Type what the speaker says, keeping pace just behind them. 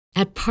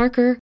At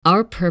Parker,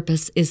 our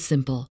purpose is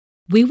simple.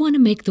 We want to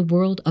make the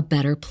world a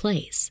better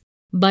place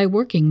by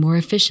working more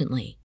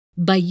efficiently,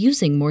 by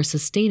using more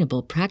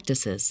sustainable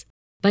practices,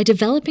 by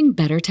developing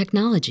better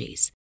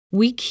technologies.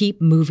 We keep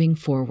moving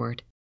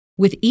forward.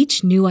 With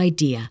each new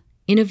idea,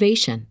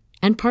 innovation,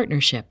 and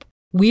partnership,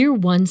 we're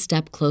one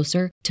step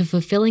closer to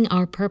fulfilling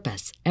our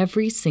purpose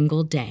every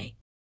single day.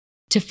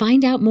 To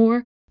find out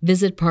more,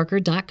 visit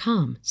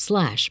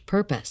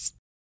parker.com/purpose.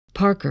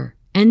 Parker,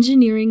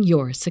 engineering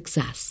your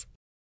success.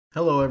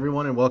 Hello,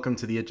 everyone, and welcome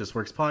to the It Just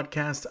Works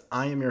podcast.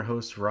 I am your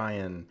host,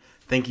 Ryan.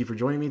 Thank you for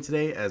joining me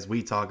today as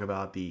we talk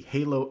about the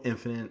Halo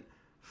Infinite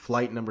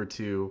Flight number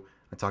 2.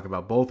 I talk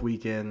about both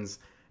weekends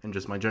and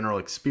just my general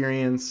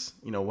experience,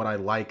 what I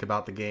like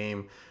about the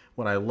game,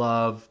 what I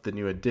love, the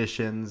new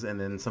additions, and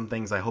then some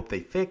things I hope they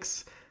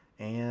fix.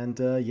 And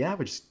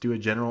we just do a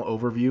general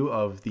overview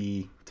of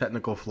the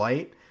technical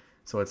flight.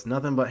 So it's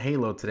nothing but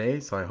Halo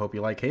today, so I hope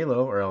you like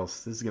Halo, or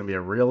else this is going to be a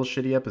real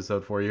shitty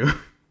episode for you.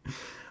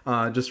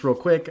 Just real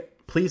quick,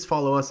 please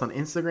follow us on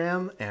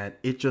Instagram at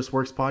It Just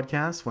Works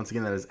Podcast. Once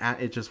again, that is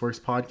at It Just Works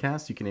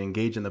Podcast. You can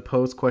engage in the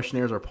posts,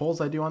 questionnaires, or polls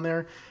I do on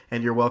there.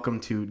 And you're welcome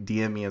to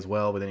DM me as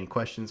well with any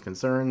questions,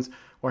 concerns,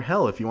 or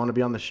hell, if you want to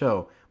be on the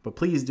show. But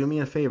please do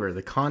me a favor.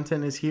 The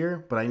content is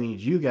here, but I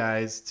need you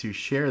guys to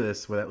share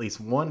this with at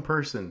least one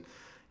person.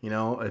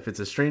 If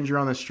it's a stranger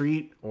on the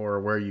street or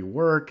where you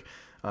work,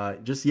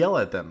 just yell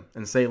at them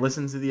and say,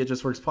 listen to the It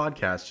Just Works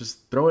podcast.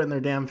 Just throw it in their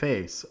damn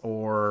face,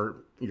 or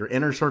your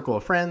inner circle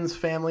of friends,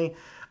 family.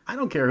 I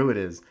don't care who it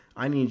is.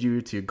 I need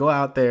you to go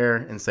out there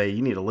and say,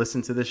 you need to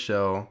listen to this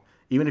show.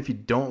 Even if you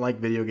don't like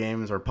video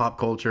games or pop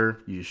culture,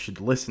 you should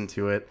listen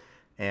to it.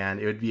 And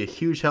it would be a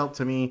huge help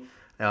to me.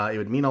 It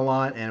would mean a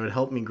lot, and it would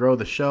help me grow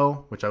the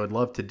show, which I would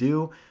love to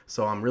do.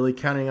 So I'm really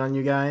counting on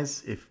you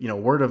guys. If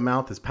word of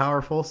mouth is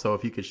powerful, so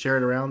if you could share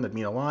it around, that'd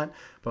mean a lot.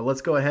 But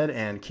let's go ahead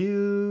and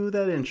cue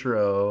that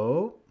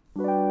intro.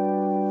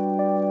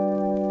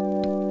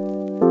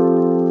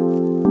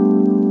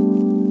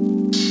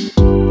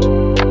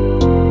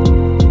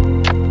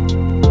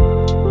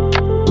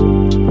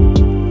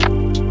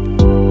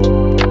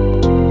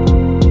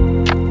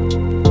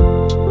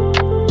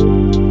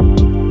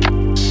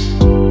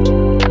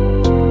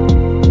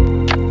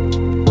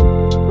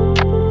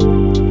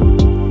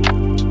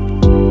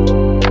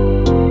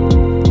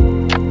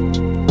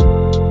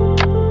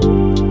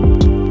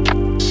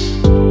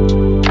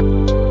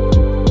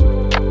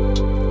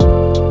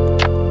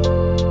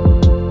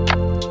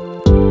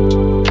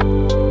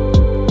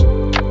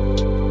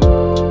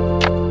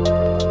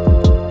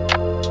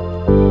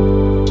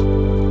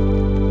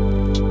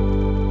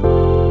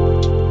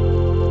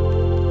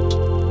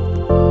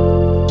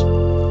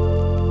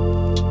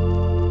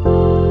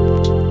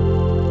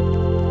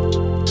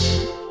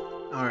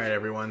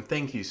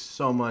 Thank you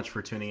so much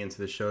for tuning into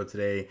the show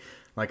today.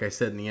 Like I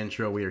said in the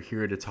intro, we are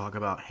here to talk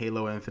about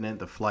Halo Infinite,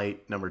 the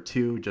flight number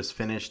 2, just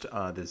finished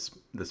this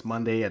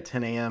Monday at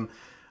 10 a.m.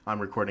 I'm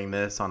recording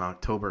this on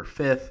October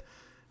 5th.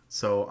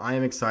 So I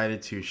am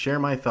excited to share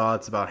my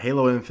thoughts about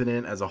Halo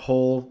Infinite as a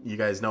whole. You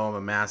guys know I'm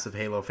a massive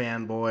Halo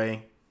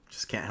fanboy.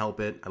 Just can't help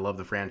it. I love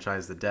the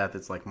franchise to death.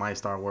 It's like my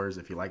Star Wars,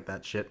 if you like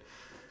that shit.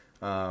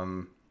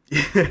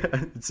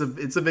 It's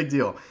a big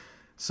deal.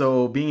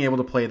 So being able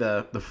to play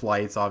the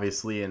flights,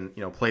 obviously, and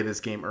play this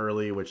game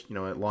early, which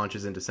it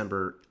launches in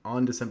December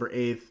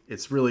 8th.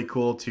 It's really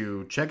cool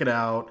to check it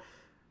out,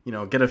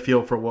 get a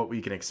feel for what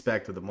we can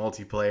expect with the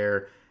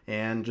multiplayer,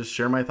 and just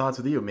share my thoughts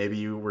with you. Maybe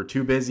you were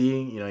too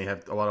busy, you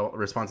have a lot of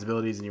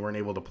responsibilities and you weren't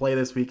able to play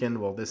this weekend.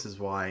 Well, this is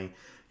why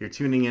you're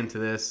tuning into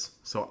this,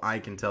 so I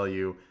can tell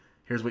you,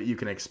 here's what you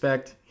can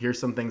expect. Here's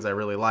some things I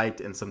really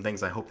liked and some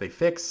things I hope they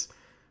fix.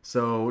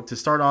 So to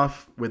start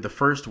off with the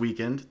first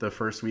weekend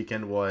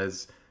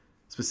was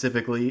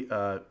specifically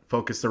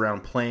focused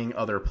around playing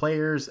other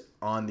players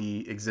on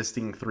the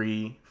existing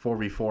 3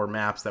 4v4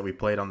 maps that we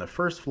played on the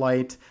first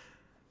flight.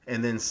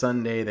 And then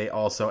Sunday, they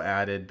also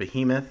added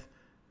Behemoth,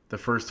 the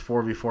first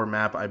 4v4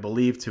 map, I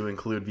believe, to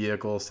include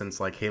vehicles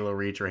since like Halo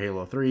Reach or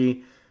Halo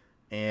 3.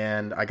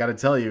 And I got to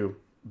tell you,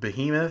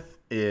 Behemoth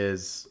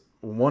is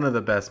one of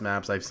the best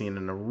maps I've seen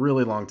in a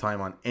really long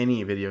time on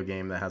any video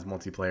game that has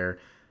multiplayer.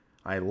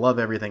 I love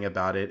everything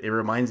about it. It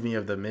reminds me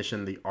of the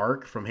mission, The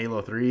Ark from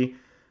Halo 3.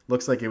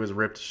 Looks like it was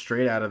ripped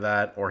straight out of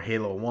that, or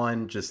Halo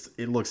 1.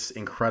 It looks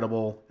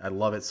incredible. I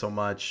love it so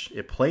much.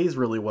 It plays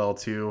really well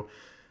too.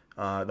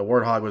 The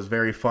Warthog was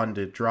very fun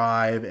to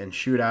drive and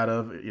shoot out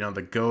of.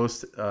 The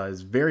Ghost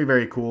is very,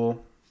 very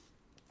cool.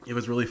 It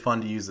was really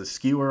fun to use the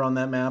skewer on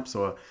that map.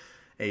 So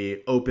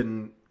a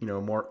open,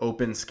 more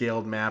open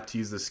scaled map to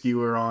use the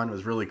skewer on. It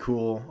was really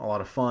cool. A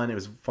lot of fun. It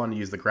was fun to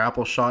use the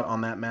grapple shot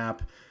on that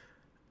map.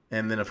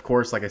 And then, of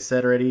course, like I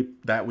said already,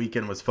 that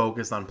weekend was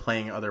focused on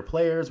playing other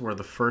players, where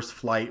the first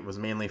flight was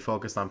mainly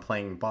focused on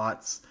playing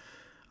bots.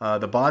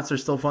 The bots are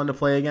still fun to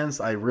play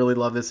against. I really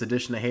love this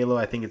addition to Halo.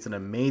 I think it's an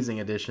amazing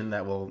addition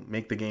that will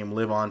make the game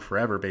live on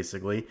forever,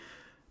 basically.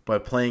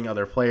 But playing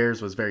other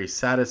players was very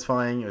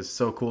satisfying. It was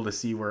so cool to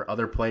see where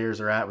other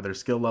players are at with their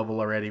skill level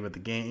already with the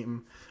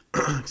game.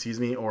 Excuse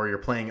me. Or you're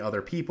playing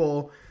other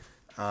people.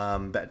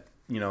 that,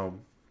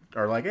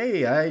 are like,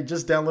 hey, I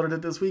just downloaded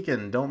it this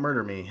weekend. Don't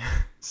murder me.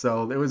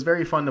 So it was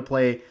very fun to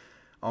play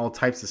all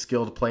types of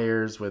skilled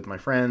players with my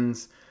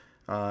friends.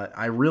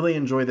 I really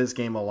enjoy this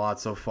game a lot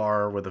so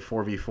far with the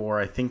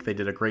 4v4. I think they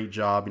did a great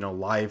job.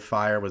 Live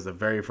Fire was the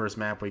very first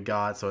map we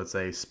got, so it's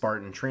a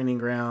Spartan training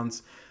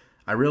grounds.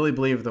 I really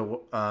believe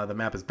the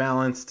map is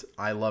balanced.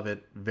 I love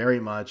it very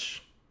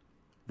much.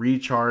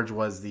 Recharge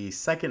was the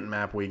second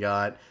map we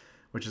got,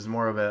 which is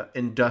more of an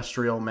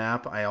industrial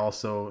map. I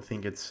also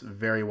think it's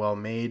very well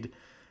made.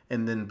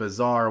 And then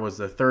Bazaar was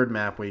the third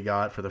map we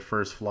got for the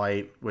first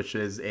flight, which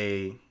is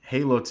a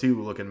Halo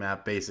 2 looking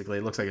map, basically.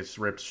 It looks like it's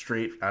ripped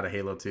straight out of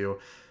Halo 2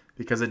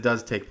 because it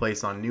does take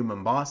place on New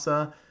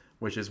Mombasa,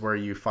 which is where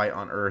you fight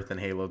on Earth in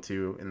Halo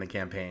 2 in the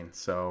campaign.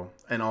 So,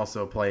 and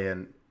also play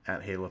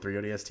at Halo 3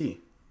 ODST.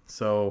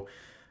 So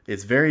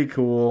it's very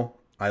cool.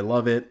 I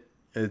love it.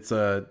 It's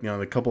a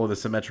couple of the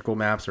symmetrical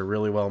maps are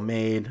really well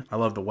made. I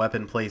love the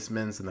weapon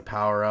placements and the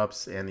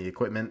power-ups and the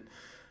equipment.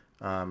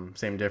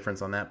 Same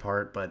difference on that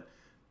part, but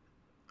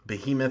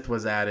Behemoth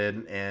was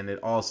added, and it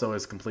also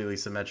is completely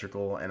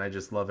symmetrical, and I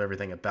just love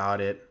everything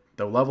about it.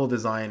 The level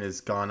design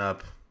has gone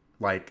up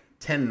like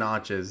 10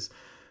 notches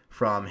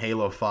from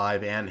Halo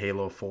 5 and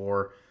Halo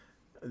 4.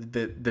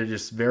 They're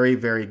just very,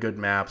 very good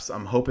maps.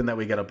 I'm hoping that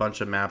we get a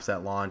bunch of maps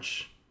at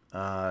launch.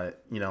 Like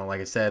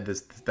I said,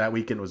 that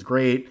weekend was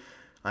great.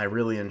 I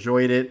really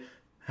enjoyed it.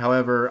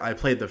 However, I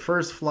played the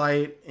first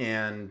flight,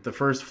 and the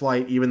first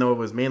flight, even though it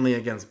was mainly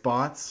against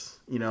bots,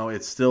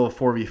 it's still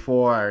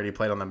 4v4. I already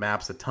played on the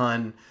maps a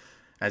ton.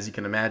 As you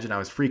can imagine, I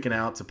was freaking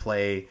out to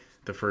play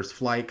the first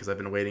flight because I've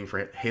been waiting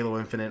for Halo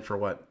Infinite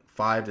for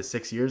 5 to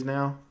 6 years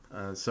now.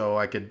 So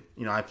I could,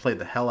 I played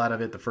the hell out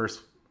of it the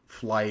first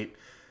flight.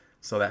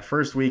 So that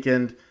first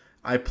weekend,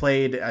 I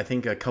played, I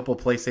think, a couple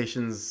play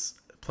sessions,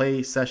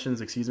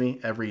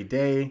 every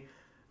day,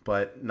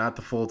 but not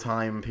the full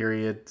time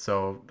period.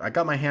 So I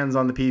got my hands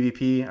on the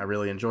PvP. I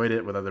really enjoyed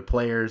it with other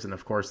players. And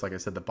of course, like I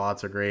said, the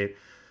bots are great.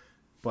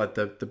 But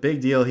the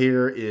big deal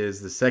here is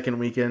the second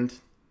weekend.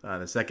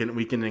 The second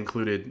weekend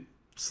included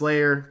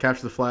Slayer,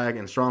 Capture the Flag,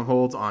 and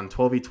Strongholds on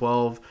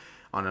 12v12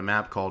 on a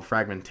map called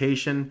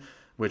Fragmentation,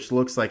 which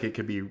looks like it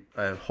could be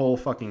a whole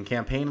fucking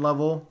campaign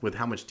level with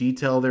how much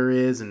detail there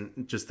is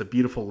and just the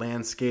beautiful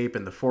landscape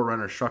and the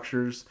Forerunner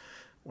structures,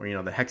 or,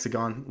 the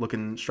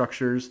hexagon-looking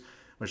structures,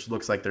 which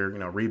looks like they're,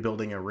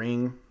 rebuilding a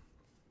ring.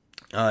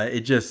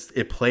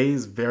 It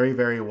plays very,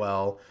 very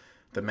well.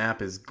 The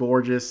map is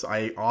gorgeous.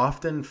 I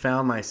often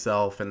found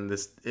myself, and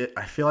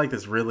I feel like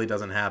this really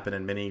doesn't happen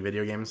in many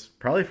video games,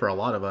 probably for a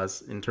lot of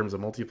us in terms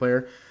of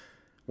multiplayer,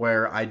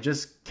 where I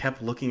just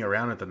kept looking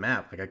around at the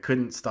map. Like I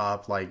couldn't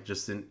stop,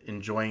 just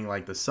enjoying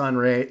the sun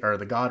ray or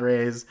the god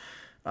rays,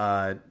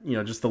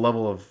 just the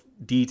level of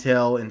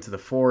detail into the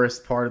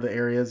forest part of the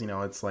areas.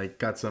 It's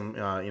got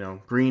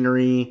some,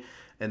 greenery,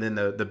 and then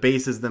the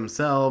bases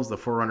themselves, the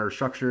Forerunner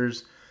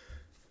structures.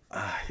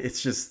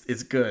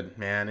 It's good,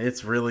 man.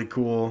 It's really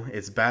cool.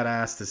 It's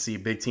badass to see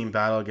Big Team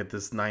Battle get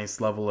this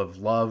nice level of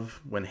love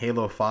when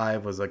Halo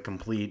 5 was a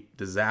complete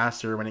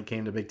disaster when it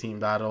came to Big Team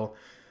Battle.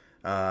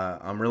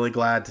 I'm really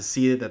glad to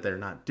see that they're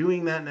not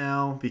doing that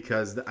now,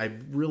 because I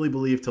really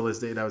believe till this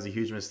day that was a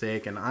huge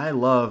mistake. And I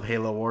love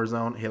Halo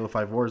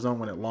 5 Warzone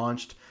when it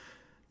launched,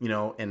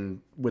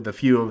 and with a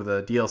few of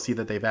the DLC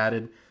that they've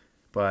added.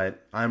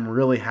 But I'm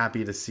really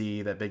happy to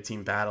see that Big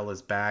Team Battle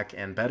is back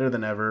and better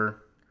than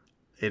ever.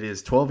 It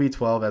is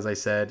 12v12, as I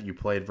said. You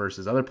played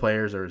versus other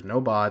players. There was no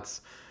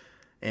bots.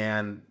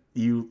 And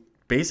you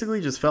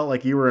basically just felt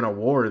like you were in a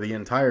war the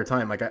entire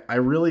time. I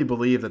really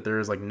believe that there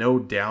is no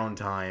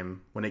downtime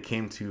when it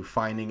came to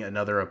finding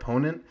another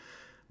opponent.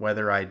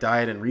 Whether I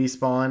died and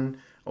respawned,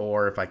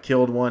 or if I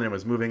killed one and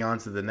was moving on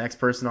to the next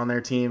person on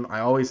their team, I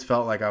always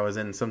felt like I was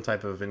in some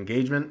type of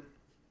engagement.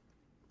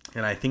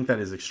 And I think that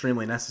is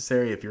extremely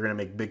necessary if you're going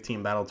to make Big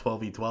Team Battle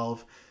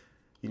 12v12.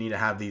 You need to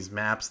have these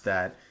maps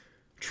that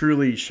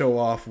truly show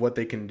off what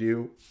they can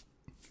do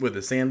with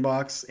the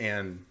sandbox,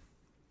 and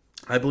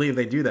I believe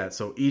they do that.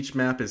 So each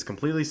map is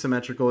completely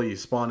symmetrical. You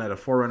spawn at a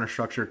Forerunner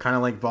structure, kind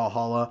of like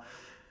Valhalla,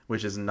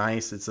 which is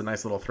nice. It's a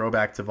nice little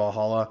throwback to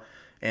Valhalla,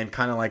 and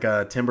kind of like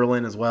a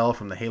Timberland as well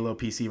from the Halo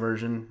PC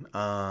version.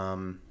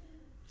 I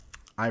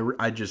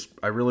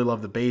really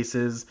love the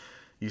bases.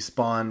 You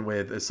spawn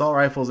with assault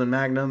rifles and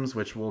magnums,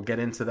 which we'll get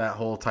into that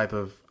whole type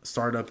of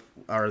startup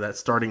or that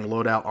starting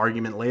loadout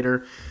argument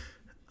later.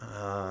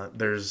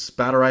 There's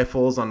battle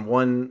rifles on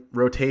one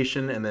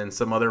rotation, and then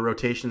some other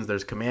rotations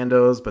there's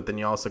commandos, but then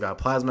you also got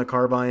plasma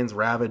carbines,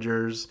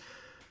 Ravagers,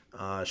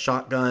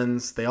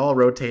 shotguns. They all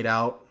rotate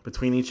out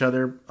between each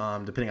other,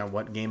 depending on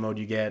what game mode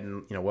you get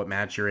and what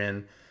match you're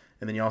in.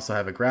 And then you also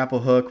have a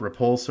grapple hook,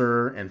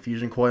 repulsor, and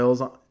fusion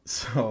coils.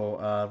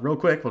 So real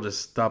quick, we'll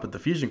just stop at the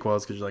fusion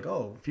coils, because you're like,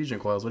 oh, fusion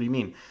coils, what do you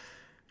mean?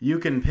 You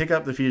can pick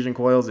up the fusion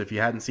coils if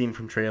you hadn't seen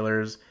from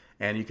trailers,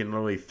 and you can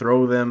literally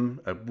throw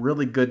them a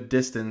really good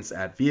distance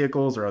at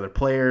vehicles or other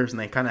players, and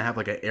they kind of have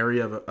an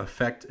area of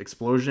effect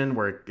explosion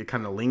where it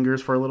kind of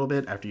lingers for a little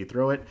bit after you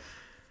throw it,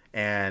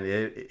 and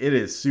it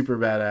is super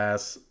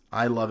badass.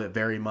 I love it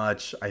very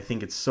much. I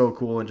think it's so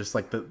cool, and just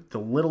like the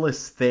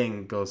littlest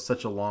thing goes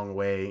such a long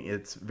way.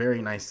 It's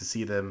very nice to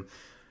see them,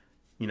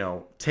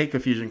 take a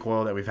fusion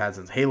coil that we've had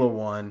since Halo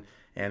 1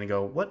 and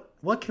go,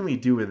 what can we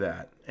do with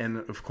that?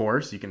 And of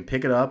course, you can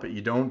pick it up.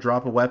 You don't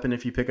drop a weapon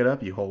if you pick it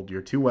up. You hold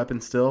your 2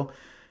 weapons still.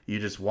 You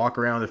just walk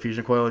around with a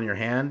fusion coil in your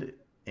hand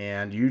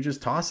and you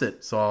just toss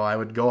it. So I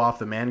would go off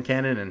the man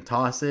cannon and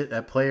toss it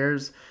at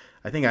players.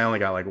 I think I only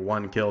got like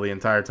 1 kill the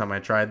entire time I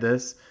tried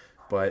this,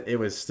 but it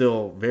was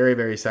still very,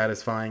 very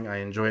satisfying. I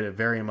enjoyed it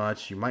very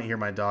much. You might hear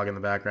my dog in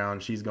the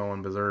background. She's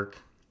going berserk.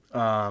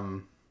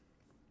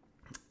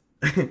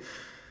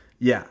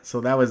 Yeah, so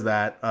that was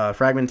that.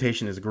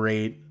 Fragmentation is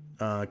great.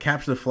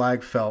 Capture the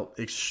Flag felt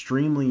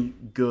extremely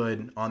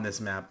good on this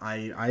map.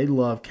 I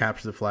love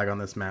Capture the Flag on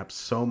this map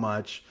so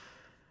much.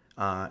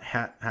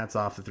 Hats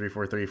off to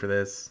 343 for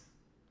this.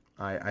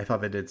 I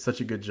thought they did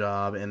such a good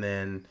job. And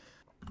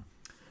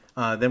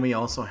then we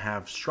also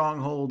have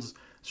Strongholds.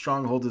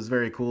 Strongholds is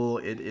very cool.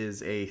 It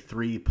is a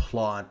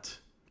 3-plot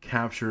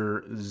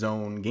capture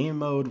zone game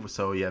mode.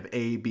 So you have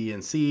A, B,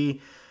 and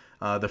C.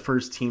 The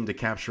first team to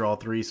capture all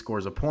 3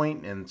 scores a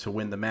point, and to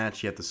win the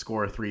match, you have to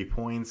score 3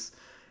 points.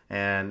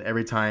 And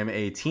every time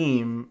a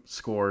team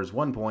scores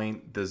 1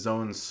 point, the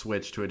zones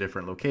switch to a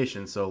different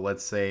location. So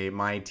let's say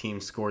my team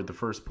scored the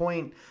first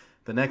point.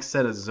 The next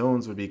set of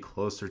zones would be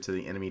closer to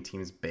the enemy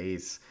team's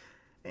base.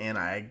 And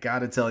I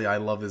gotta tell you, I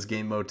love this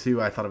game mode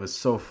too. I thought it was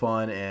so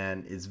fun,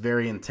 and it's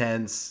very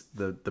intense.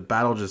 The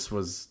battle just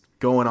was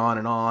going on,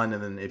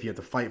 and then if you have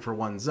to fight for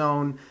one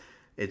zone,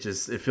 it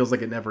feels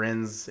like it never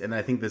ends. And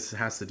I think this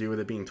has to do with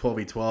it being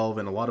 12v12,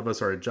 and a lot of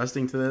us are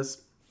adjusting to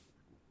this.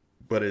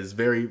 But it is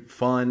very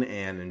fun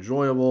and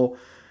enjoyable.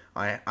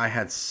 I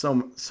had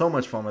so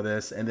much fun with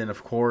this. And then,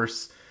 of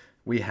course,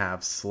 we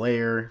have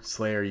Slayer.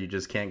 Slayer, you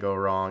just can't go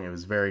wrong. It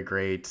was very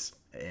great,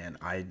 and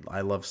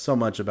I love so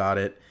much about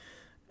it.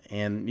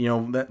 And,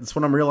 that's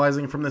what I'm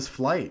realizing from this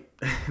flight.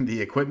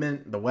 The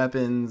equipment, the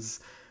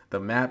weapons, the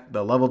map,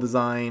 the level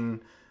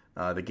design,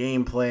 the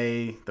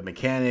gameplay, the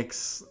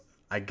mechanics.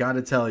 I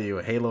gotta tell you,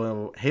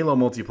 Halo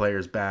multiplayer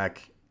is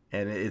back,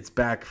 and it's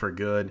back for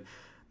good.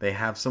 They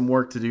have some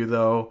work to do,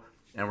 though,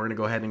 and we're going to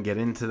go ahead and get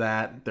into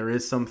that. There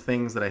is some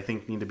things that I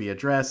think need to be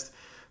addressed.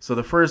 So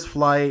the first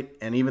flight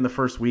and even the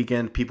first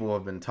weekend, people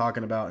have been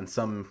talking about in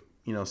some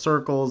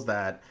circles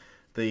that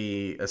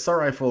the assault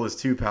rifle is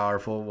too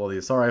powerful. Well, the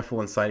assault rifle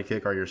and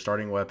sidekick are your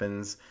starting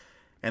weapons.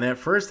 And at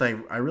first, I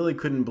really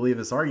couldn't believe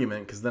this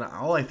argument, because then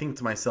all I think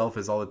to myself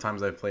is all the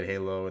times I've played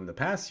Halo in the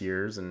past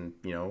years, and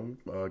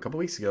a couple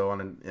weeks ago on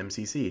an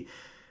MCC,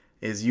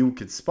 is you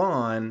could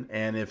spawn,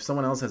 and if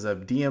someone else has a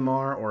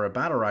DMR or a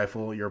battle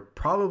rifle, you're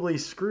probably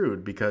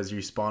screwed because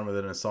you spawn with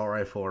an assault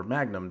rifle or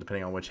Magnum,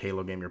 depending on which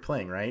Halo game you're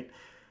playing, right?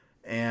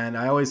 And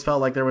I always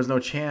felt like there was no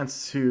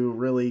chance to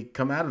really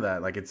come out of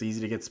that. Like, it's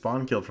easy to get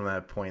spawn killed from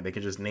that point. They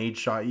could just nade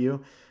shot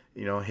you,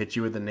 hit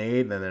you with the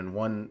nade, and then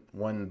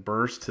one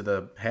burst to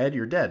the head,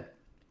 you're dead.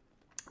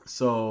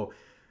 So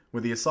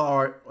with the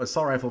assault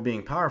rifle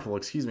being powerful,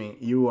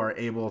 you are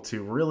able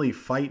to really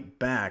fight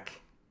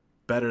back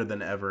better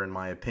than ever, in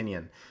my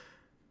opinion.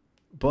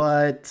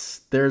 But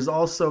there's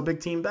also Big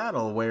Team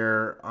Battle,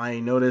 where I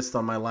noticed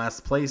on my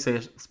last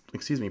PlayStation,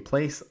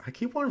 I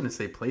keep wanting to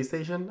say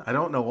PlayStation. I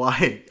don't know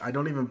why. I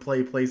don't even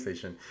play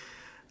PlayStation.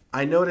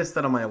 I noticed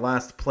that on my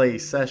last play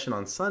session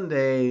on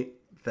Sunday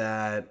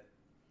that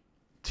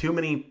too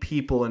many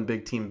people in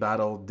Big Team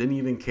Battle didn't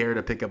even care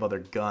to pick up other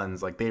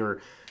guns. Like, they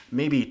were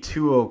maybe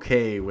too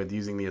okay with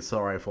using the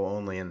assault rifle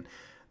only, and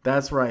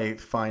that's where I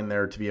find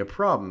there to be a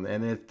problem.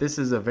 And this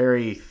is a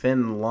very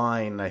thin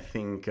line, I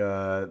think,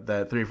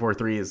 that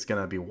 343 is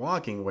going to be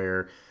walking,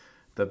 where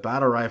the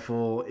battle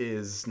rifle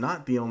is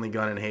not the only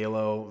gun in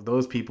Halo.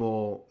 Those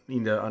people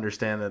need to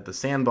understand that the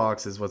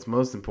sandbox is what's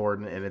most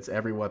important, and it's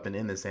every weapon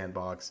in the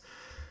sandbox.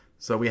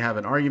 So we have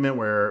an argument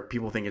where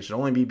people think it should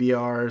only be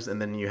BRs,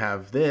 and then you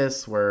have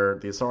this, where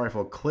the assault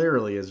rifle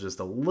clearly is just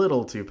a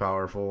little too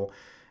powerful.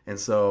 And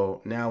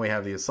so now we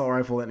have the assault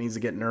rifle that needs to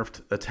get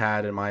nerfed a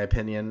tad, in my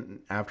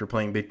opinion. After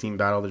playing Big Team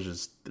Battle, there's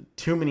just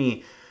too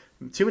many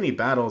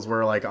battles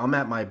where, like, I'm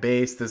at my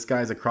base, this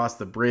guy's across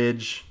the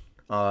bridge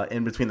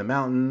in between the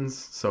mountains.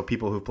 So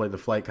people who've played the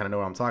flight kind of know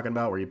what I'm talking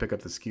about, where you pick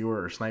up the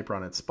skewer or sniper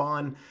on its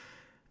spawn.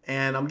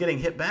 And I'm getting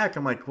hit back.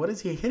 I'm like, what is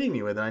he hitting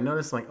me with? And I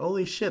noticed, like,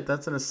 holy shit,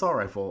 that's an assault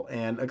rifle.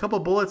 And a couple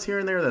bullets here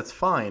and there, that's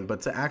fine.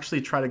 But to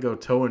actually try to go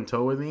toe and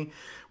toe with me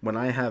when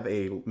I have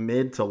a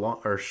mid to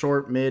long, or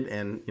short, mid,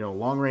 and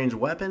long range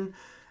weapon,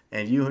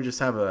 and you just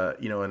have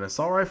an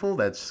assault rifle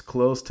that's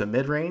close to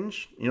mid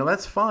range,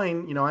 that's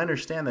fine. I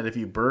understand that if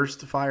you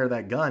burst fire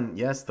that gun,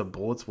 yes, the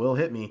bullets will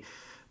hit me.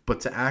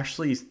 But to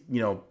actually,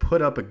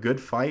 put up a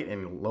good fight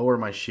and lower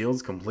my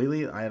shields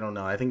completely, I don't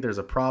know. I think there's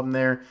a problem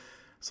there.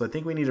 So I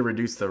think we need to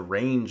reduce the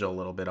range a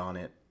little bit on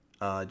it.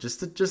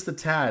 Just a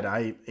tad.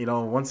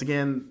 Once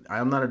again,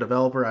 I'm not a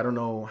developer. I don't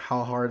know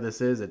how hard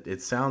this is.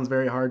 It sounds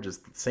very hard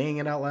just saying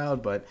it out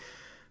loud, but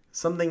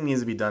something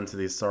needs to be done to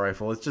the assault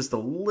rifle. It's just a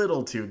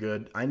little too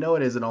good. I know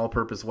it is an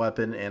all-purpose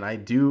weapon, and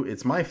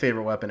it's my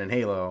favorite weapon in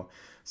Halo.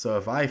 So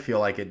if I feel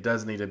like it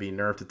does need to be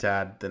nerfed a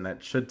tad, then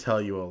that should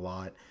tell you a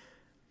lot.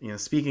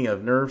 Speaking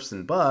of nerfs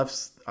and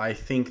buffs, I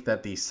think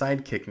that the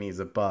sidekick needs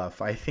a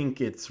buff. I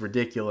think it's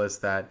ridiculous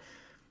that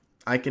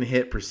I can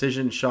hit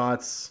precision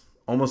shots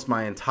almost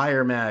my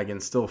entire mag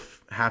and still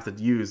have to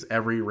use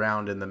every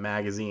round in the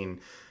magazine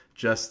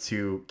just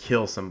to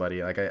kill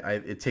somebody. Like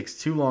it takes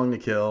too long to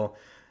kill.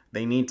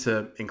 They need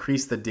to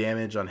increase the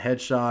damage on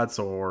headshots,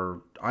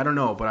 or I don't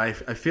know, but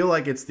I feel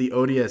like it's the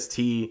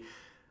ODST,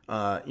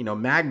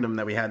 Magnum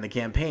that we had in the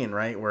campaign,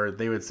 right? Where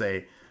they would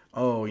say,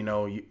 oh,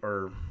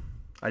 or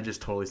I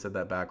just totally said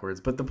that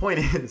backwards. But the point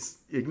is,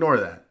 ignore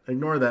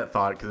that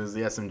thought, because it's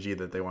the SMG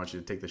that they want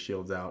you to take the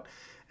shields out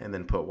and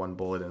then put one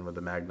bullet in with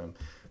the Magnum.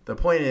 The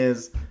point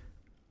is,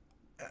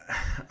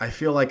 I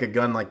feel like a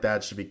gun like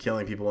that should be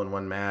killing people in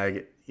one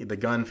mag. The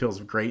gun feels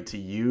great to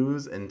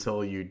use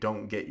until you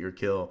don't get your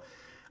kill.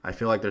 I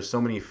feel like there's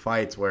so many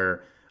fights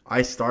where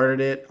I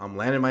started it, I'm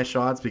landing my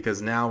shots,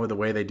 because now with the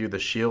way they do the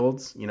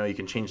shields, you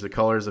can change the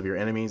colors of your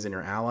enemies and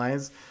your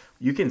allies.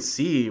 You can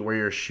see where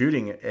you're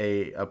shooting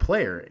a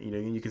player.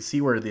 You can see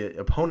where the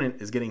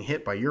opponent is getting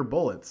hit by your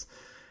bullets.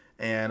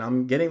 And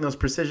I'm getting those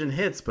precision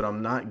hits, but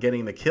I'm not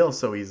getting the kill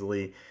so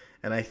easily.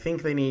 And I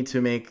think they need to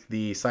make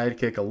the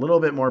sidekick a little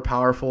bit more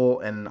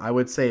powerful, and I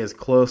would say as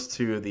close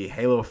to the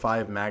Halo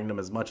 5 Magnum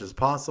as much as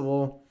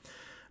possible.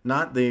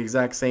 Not the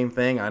exact same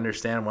thing. I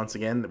understand, once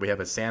again, that we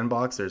have a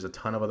sandbox. There's a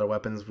ton of other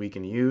weapons we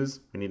can use.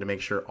 We need to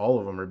make sure all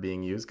of them are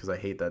being used, because I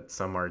hate that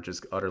some are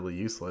just utterly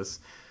useless.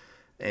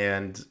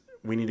 And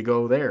we need to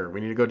go there. We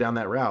need to go down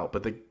that route.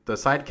 But the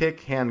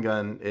sidekick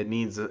handgun, it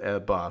needs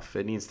a buff.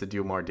 It needs to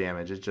do more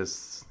damage.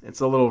 It's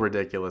a little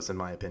ridiculous in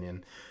my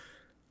opinion.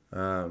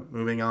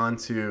 Moving on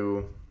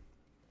to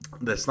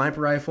the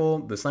sniper rifle.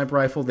 The sniper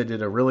rifle, they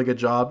did a really good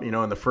job. In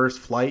the first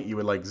flight, you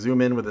would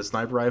zoom in with the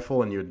sniper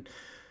rifle, and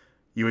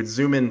you would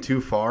zoom in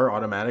too far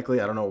automatically.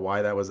 I don't know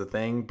why that was a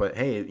thing, but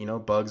hey,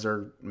 bugs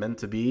are meant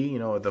to be.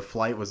 The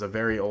flight was a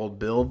very old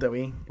build that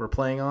we were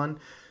playing on.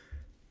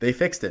 They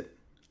fixed it.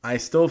 I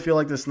still feel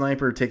like the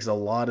sniper takes a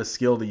lot of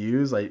skill to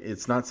use.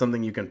 It's not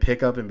something you can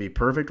pick up and be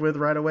perfect with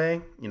right away.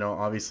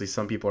 Obviously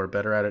some people are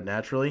better at it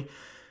naturally,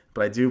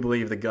 but I do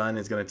believe the gun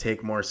is going to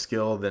take more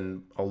skill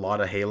than a lot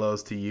of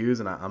Halos to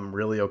use, and I'm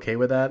really okay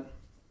with that.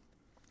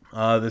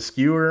 The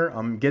skewer,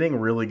 I'm getting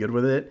really good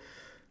with it.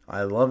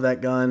 I love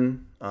that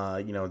gun.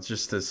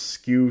 Just to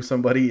skew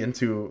somebody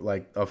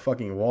into a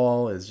fucking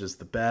wall is just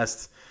the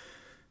best.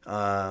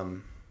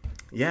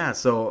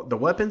 So the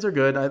weapons are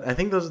good. I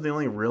think those are the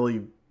only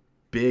really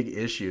big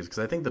issues, because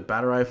I think the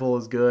battle rifle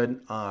is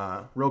good.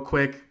 Real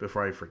quick,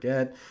 before I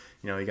forget,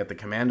 you got the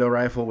commando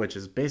rifle, which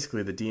is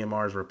basically the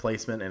DMR's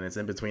replacement, and it's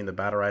in between the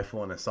battle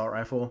rifle and assault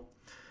rifle.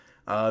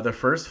 The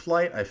first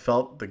flight, I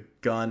felt the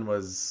gun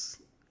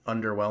was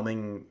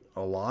underwhelming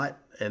a lot,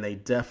 and they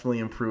definitely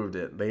improved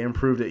it. They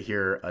improved it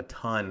here a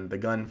ton. The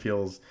gun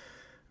feels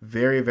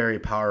very, very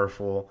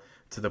powerful,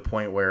 to the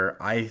point where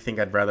I think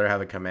I'd rather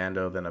have a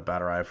commando than a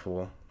battle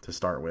rifle to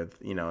start with,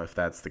 if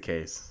that's the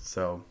case.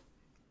 So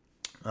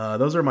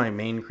those are my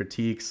main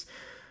critiques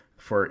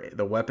for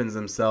the weapons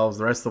themselves.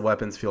 The rest of the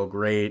weapons feel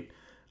great.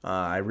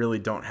 I really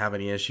don't have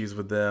any issues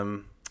with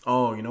them.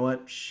 Oh, you know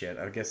what? Shit,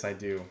 I guess I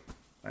do.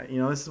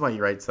 This is why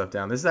you write stuff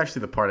down. This is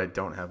actually the part I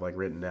don't have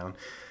written down.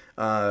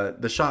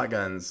 The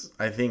shotguns,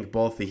 I think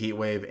both the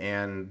Heatwave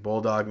and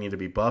Bulldog need to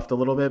be buffed a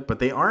little bit, but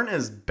they aren't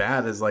as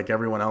bad as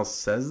everyone else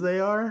says they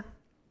are.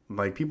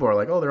 People are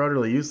oh, they're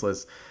utterly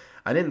useless.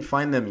 I didn't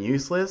find them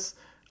useless.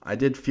 I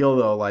did feel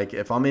though,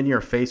 if I'm in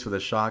your face with a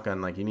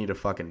shotgun, you need to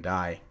fucking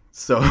die.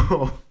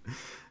 So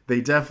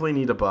they definitely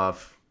need a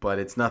buff, but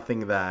it's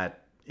nothing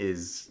that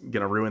is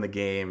gonna ruin the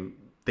game.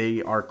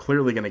 They are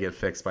clearly gonna get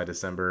fixed by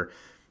December,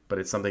 but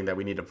it's something that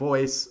we need to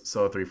voice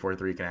so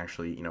 343 can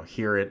actually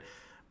hear it.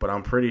 But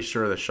I'm pretty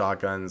sure the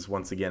shotguns,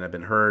 once again, have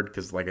been heard,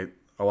 because a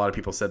lot of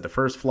people said the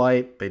first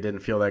flight, they didn't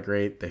feel that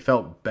great. They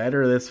felt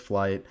better this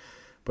flight,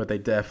 but they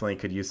definitely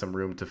could use some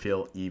room to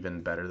feel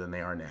even better than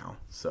they are now.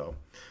 So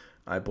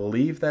I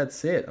believe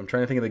that's it. I'm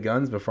trying to think of the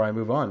guns before I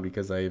move on,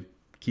 because I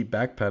keep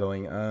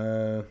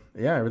backpedaling.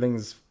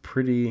 Everything's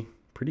pretty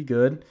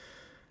good.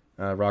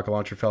 Rocket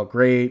launcher felt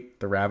great.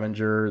 The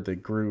Ravager,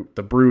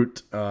 the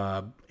Brute,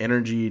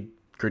 energy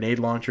grenade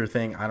launcher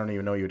thing, I don't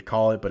even know what you would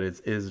call it, but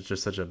it is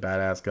just such a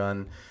badass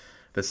gun.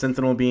 The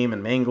Sentinel Beam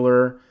and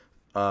Mangler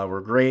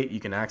were great. You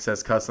can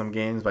access custom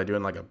games by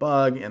doing a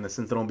bug, and the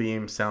Sentinel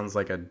Beam sounds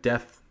like a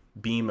death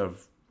beam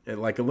it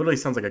literally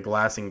sounds like a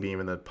glassing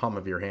beam in the palm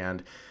of your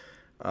hand.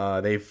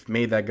 They've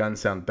made that gun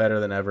sound better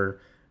than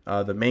ever.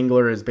 The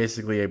Mangler is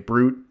basically a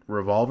Brute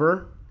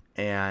revolver,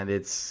 and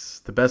it's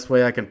the best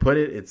way I can put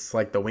it. It's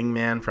like the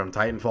Wingman from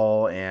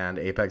Titanfall and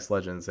Apex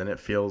Legends, and it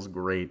feels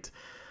great.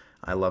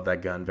 I love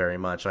that gun very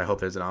much. I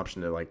hope there's an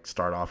option to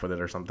start off with it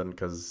or something,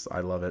 because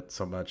I love it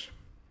so much.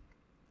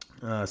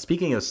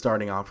 Speaking of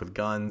starting off with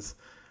guns,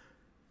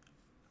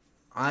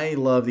 I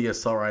love the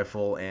assault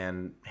rifle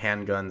and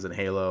handguns in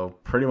Halo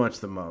pretty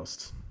much the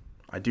most.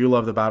 I do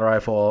love the battle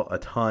rifle a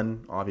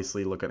ton.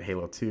 Obviously, look at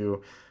Halo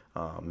 2.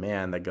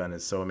 Man, that gun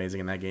is so amazing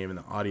in that game and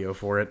the audio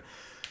for it.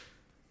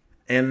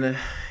 And,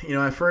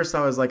 at first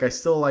I was like, I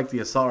still like the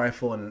assault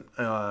rifle and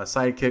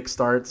sidekick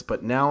starts,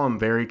 but now I'm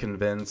very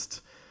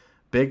convinced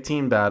Big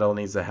Team Battle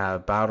needs to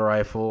have battle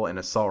rifle and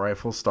assault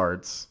rifle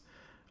starts.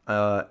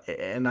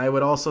 And I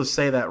would also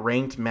say that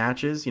ranked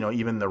matches,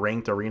 even the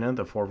ranked arena,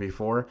 the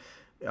 4v4,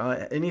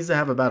 it needs to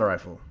have a battle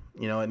rifle.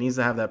 It needs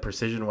to have that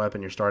precision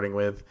weapon you're starting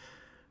with.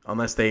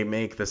 Unless they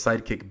make the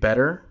sidekick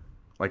better,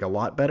 like a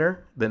lot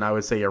better, then I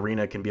would say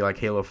arena can be like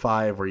Halo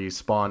 5 where you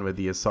spawn with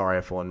the assault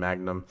rifle and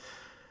Magnum.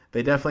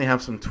 They definitely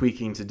have some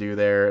tweaking to do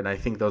there, and I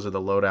think those are the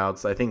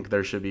loadouts. I think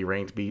there should be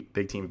ranked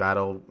Big Team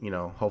Battle,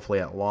 hopefully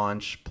at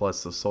launch,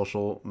 plus the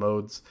social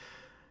modes.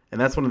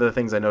 And that's one of the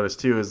things I noticed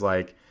too is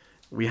like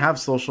we have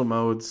social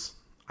modes.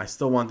 I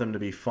still want them to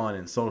be fun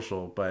and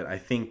social, but I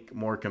think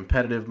more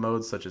competitive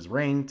modes such as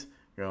ranked,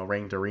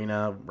 ranked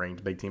arena,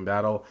 ranked Big Team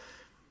Battle,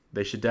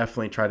 they should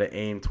definitely try to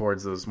aim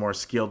towards those more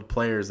skilled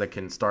players that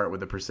can start with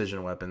the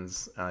precision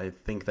weapons. I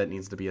think that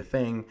needs to be a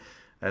thing.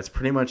 That's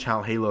pretty much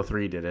how Halo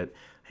 3 did it.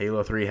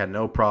 Halo 3 had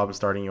no problem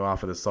starting you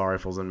off with assault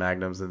rifles and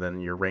magnums, and then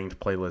your ranked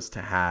playlist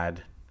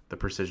had the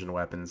precision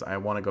weapons. I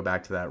want to go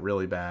back to that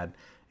really bad.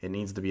 It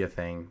needs to be a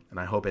thing, and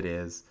I hope it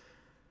is.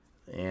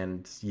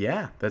 And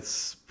yeah,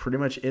 that's pretty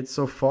much it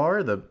so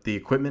far. The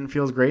equipment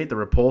feels great. The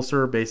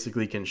repulsor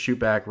basically can shoot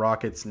back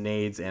rockets,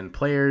 nades, and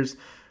players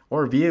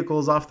or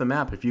vehicles off the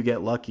map. If you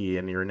get lucky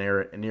and you're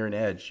near an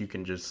edge, you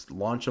can just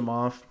launch them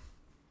off.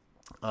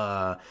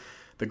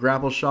 The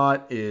grapple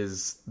shot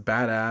is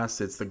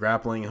badass. It's the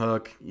grappling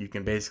hook. You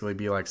can basically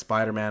be like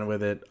Spider-Man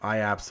with it.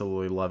 I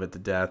absolutely love it to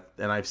death.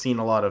 And I've seen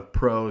a lot of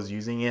pros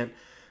using it.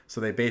 So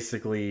they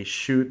basically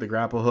shoot the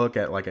grapple hook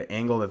at like an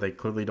angle that they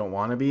clearly don't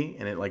want to be,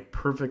 and it like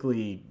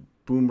perfectly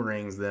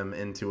boomerangs them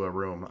into a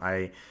room.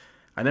 I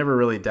never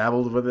really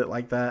dabbled with it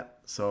like that,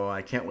 so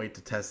I can't wait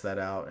to test that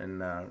out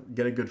and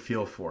get a good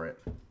feel for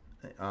it.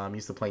 I'm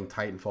used to playing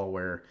Titanfall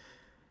where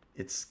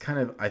it's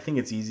I think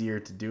it's easier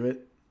to do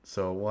it,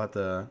 so we'll have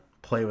to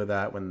play with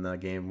that when the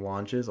game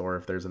launches, or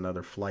if there's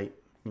another flight,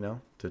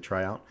 to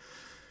try out.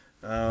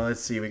 Let's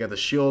see. We got the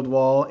shield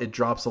wall. It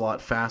drops a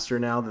lot faster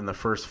now than the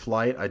first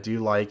flight. I do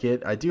like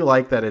it. I do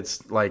like that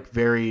it's like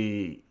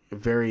very,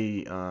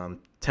 very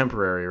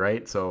temporary,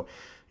 right? So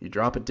you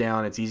drop it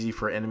down. It's easy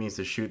for enemies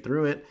to shoot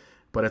through it,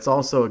 but it's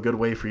also a good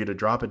way for you to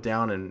drop it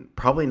down and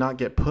probably not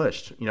get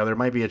pushed. There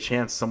might be a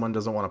chance someone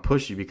doesn't want to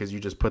push you because you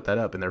just put that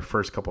up, and their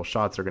first couple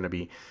shots are going to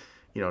be,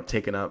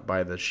 taken up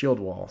by the shield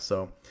wall.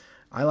 So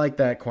I like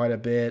that quite a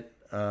bit.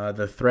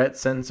 The threat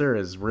sensor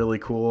is really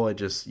cool.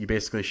 You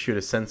basically shoot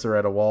a sensor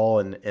at a wall,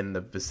 and in the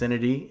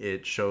vicinity,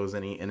 it shows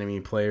any enemy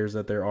players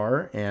that there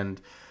are.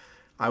 And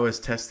I was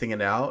testing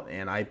it out,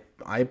 and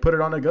I put it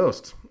on a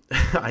ghost.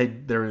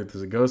 There's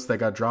a ghost that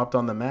got dropped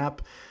on the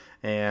map,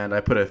 and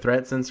I put a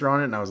threat sensor on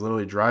it, and I was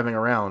literally driving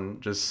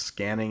around just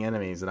scanning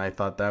enemies, and I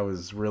thought that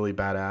was really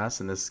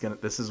badass. And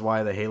this is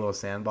why the Halo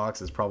sandbox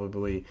is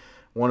probably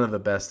one of the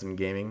best in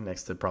gaming,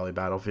 next to probably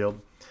Battlefield.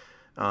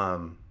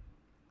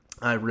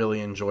 I really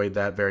enjoyed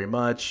that very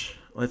much.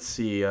 Let's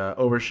see,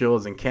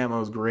 overshields and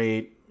camo's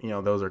great.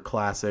 Those are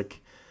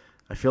classic.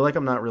 I feel like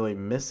I'm not really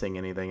missing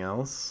anything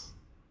else.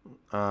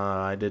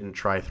 I didn't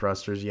try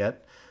thrusters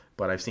yet,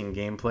 but I've seen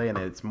gameplay, and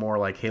it's more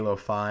like Halo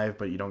 5,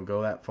 but you don't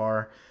go that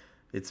far.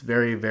 It's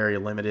very, very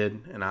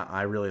limited, and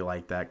I really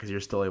like that because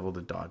you're still able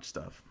to dodge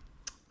stuff.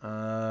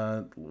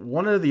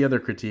 One of the other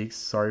critiques,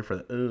 sorry for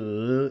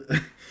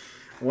the...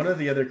 One of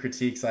the other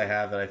critiques I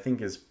have that I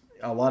think is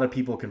a lot of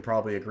people can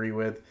probably agree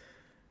with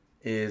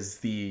is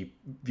the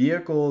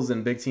vehicles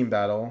in Big Team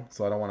Battle.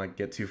 So I don't want to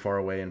get too far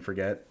away and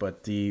forget,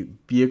 but the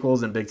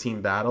vehicles in Big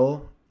Team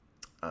Battle,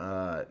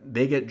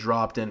 they get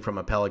dropped in from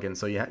a Pelican.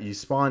 So you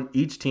spawn,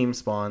 each team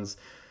spawns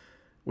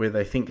with,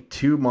 I think,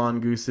 2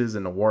 mongooses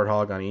and a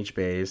warthog on each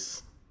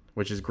base,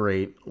 which is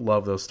great.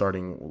 Love those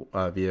starting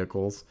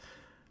vehicles.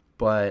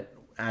 But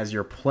as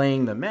you're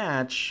playing the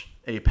match,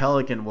 a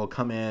Pelican will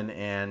come in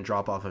and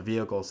drop off a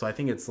vehicle. So I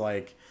think it's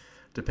like,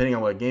 depending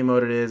on what game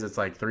mode it is, it's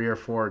like 3 or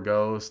 4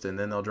 Ghost, and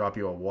then they'll drop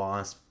you a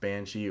Wasp,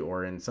 Banshee,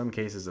 or in some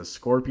cases a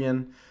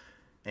Scorpion.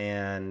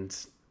 And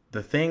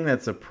the thing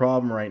that's a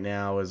problem right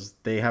now is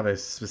they have a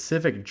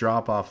specific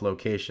drop-off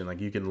location. Like,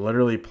 you can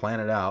literally plan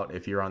it out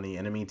if you're on the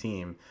enemy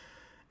team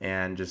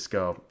and just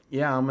go,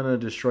 yeah, I'm going to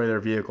destroy their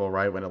vehicle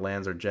right when it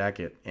lands or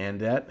jacket. And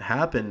that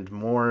happened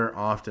more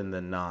often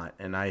than not,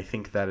 and I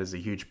think that is a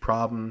huge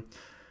problem.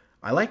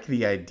 I like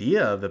the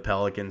idea of the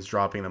Pelicans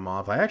dropping them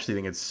off. I actually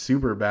think it's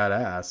super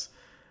badass.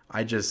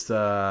 I just,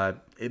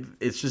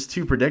 it's just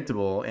too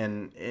predictable,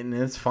 and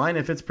it's fine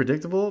if it's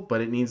predictable,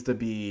 but it needs to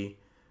be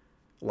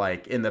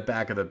like in the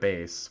back of the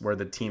base where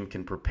the team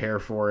can prepare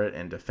for it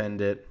and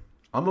defend it.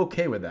 I'm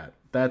okay with that.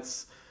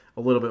 That's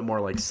a little bit more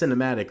like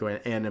cinematic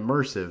and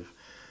immersive,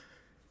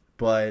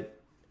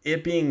 but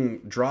it being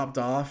dropped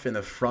off in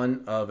the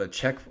front of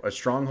a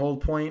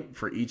stronghold point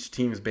for each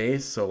team's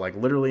base, so like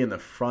literally in the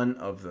front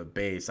of the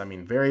base, I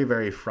mean very,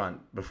 very front,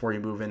 before you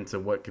move into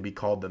what could be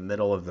called the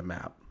middle of the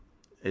map.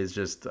 is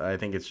just, I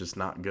think it's just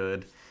not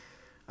good.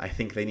 I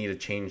think they need to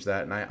change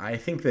that, and I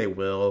think they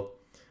will.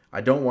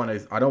 I don't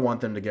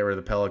want them to get rid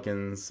of the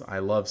Pelicans. I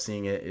love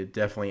seeing it. It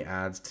definitely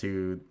adds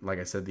to, like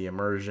I said, the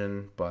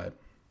immersion, but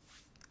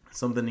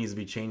something needs to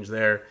be changed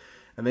there.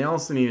 And they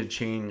also need to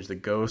change the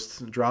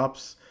ghost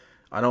drops.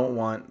 I don't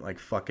want like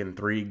fucking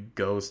 3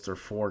 ghosts or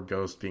 4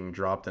 ghosts being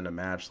dropped in a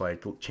match.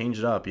 Like, change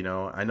it up, you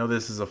know. I know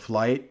this is a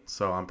flight,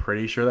 so I'm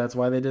pretty sure that's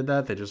why they did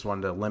that. They just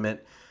wanted to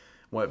limit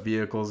what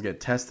vehicles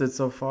get tested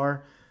so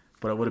far.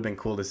 But it would have been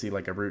cool to see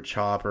like a Root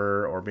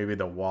Chopper or maybe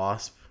the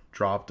Wasp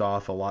dropped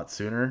off a lot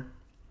sooner.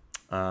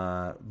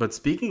 But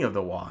speaking of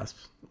the Wasp,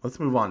 let's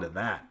move on to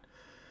that.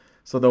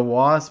 So the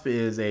Wasp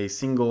is a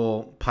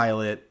single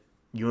pilot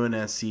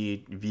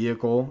UNSC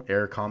vehicle,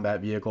 air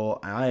combat vehicle.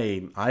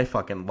 I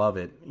fucking love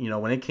it. You know,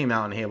 when it came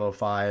out in Halo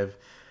 5,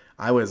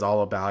 I was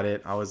all about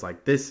it. I was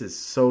like, this is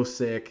so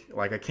sick.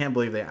 Like, I can't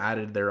believe they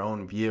added their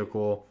own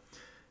vehicle.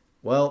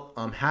 Well,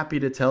 I'm happy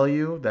to tell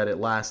you that it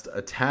lasts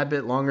a tad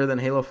bit longer than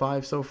Halo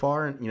 5 so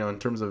far, you know, in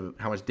terms of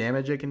how much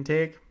damage it can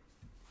take.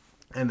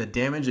 And the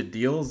damage it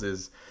deals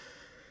is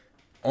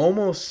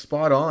almost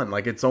spot on.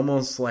 Like, it's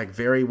almost like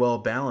very well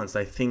balanced.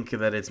 I think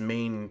that its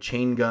main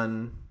chain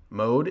gun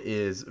mode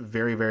is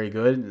very, very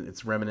good.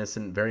 It's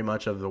reminiscent very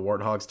much of the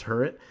Warthog's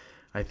turret.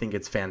 I think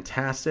it's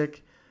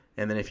fantastic.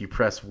 And then if you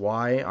press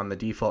Y on the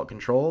default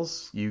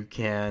controls, you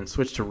can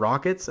switch to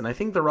rockets. And I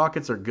think the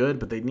rockets are good,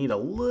 but they need a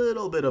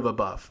little bit of a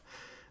buff.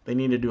 They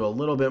need to do a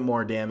little bit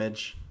more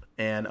damage.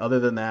 And other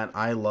than that,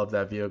 I love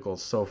that vehicle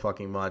so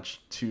fucking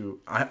much.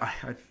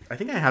 I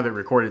think I have it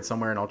recorded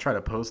somewhere, and I'll try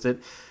to post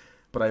it.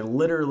 But I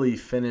literally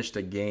finished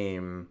a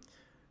game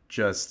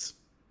just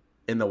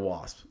in the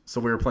Wasp. So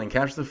we were playing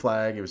Capture the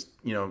Flag. It was,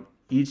 you know,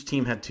 each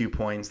team had 2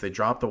 points. They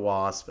dropped the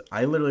Wasp.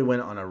 I literally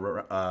went on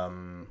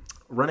a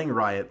running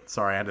riot.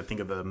 Sorry, I had to think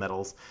of the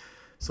medals.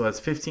 So that's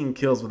 15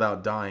 kills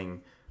without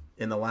dying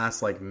in the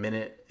last like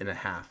minute and a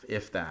half,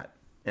 if that.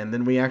 And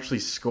then we actually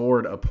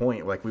scored a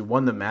point. Like, we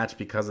won the match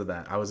because of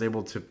that. I was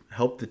able to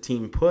help the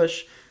team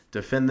push,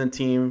 defend the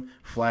team.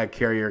 Flag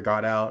carrier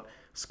got out,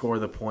 score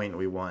the point.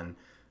 We won.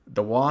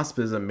 The Wasp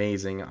is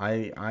amazing.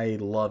 I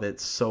love it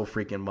so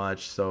freaking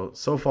much.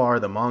 So far,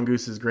 the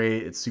Mongoose is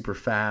great. It's super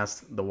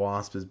fast. The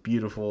Wasp is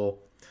beautiful.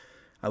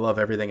 I love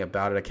everything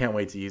about it. I can't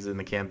wait to use it in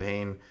the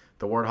campaign.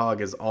 The Warthog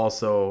is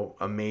also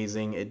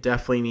amazing. It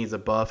definitely needs a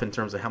buff in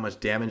terms of how much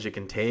damage it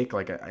can take.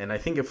 And I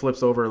think it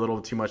flips over a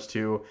little too much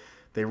too.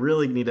 They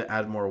really need to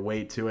add more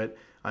weight to it.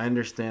 I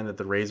understand that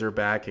the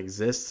Razorback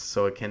exists,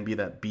 so it can be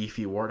that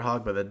beefy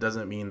Warthog, but that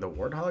doesn't mean the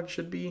Warthog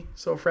should be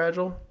so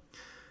fragile.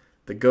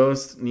 The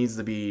Ghost needs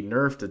to be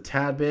nerfed a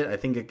tad bit. I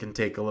think it can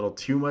take a little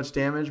too much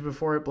damage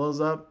before it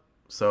blows up.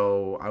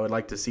 So I would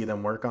like to see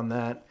them work on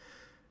that.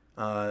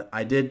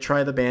 I did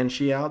try the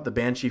Banshee out. The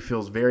Banshee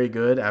feels very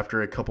good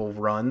after a couple of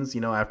runs. You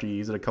know, after you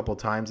use it a couple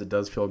times, it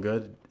does feel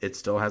good. It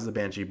still has the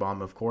Banshee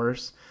bomb, of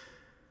course.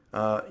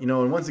 You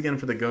know, and once again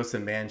for the Ghost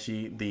and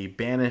Banshee, the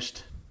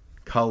Banished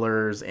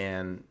colors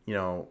and, you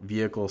know,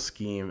 vehicle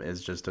scheme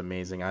is just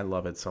amazing. I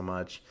love it so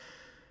much.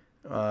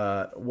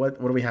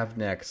 What do we have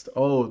next?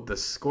 Oh, the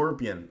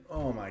Scorpion.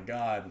 Oh my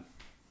god.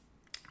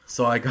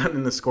 So I got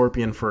in the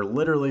Scorpion for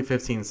literally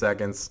 15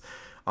 seconds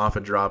off a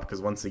drop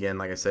because, once again,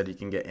 like I said, you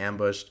can get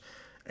ambushed.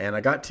 And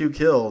I got 2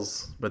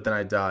 kills, but then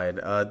I died.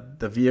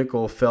 The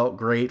vehicle felt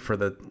great for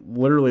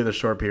literally the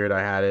short period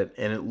I had it,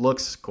 and it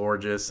looks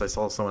gorgeous. I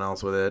saw someone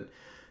else with it,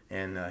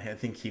 and I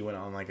think he went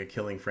on like a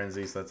killing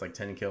frenzy, so that's like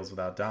 10 kills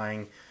without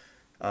dying.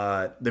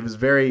 It was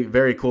very,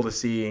 very cool to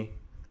see.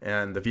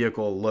 And the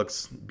vehicle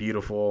looks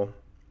beautiful.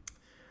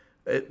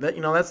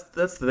 That's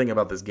the thing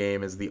about this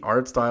game is the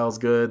art style is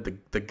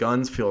good. The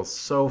guns feel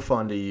so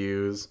fun to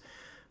use.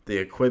 The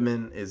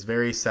equipment is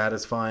very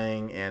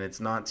satisfying, and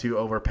it's not too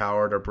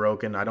overpowered or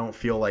broken. I don't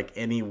feel like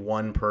any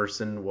one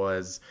person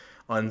was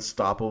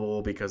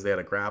unstoppable because they had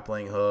a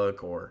grappling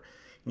hook or,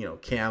 you know,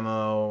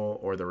 camo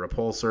or the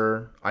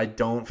repulsor. I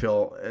don't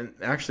feel, and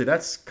actually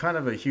that's kind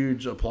of a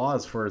huge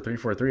applause for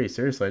 343.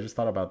 Seriously, I just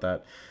thought about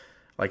that.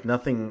 Like,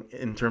 nothing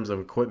in terms of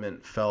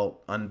equipment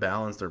felt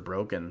unbalanced or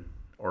broken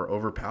or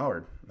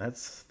overpowered.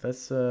 That's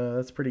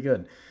pretty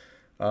good.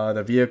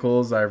 The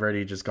vehicles I've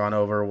already just gone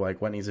over,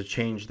 like what needs to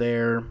change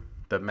there.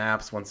 The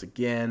maps, once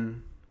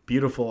again,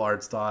 beautiful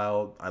art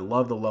style. I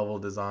love the level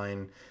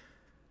design.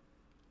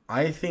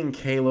 I think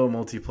Halo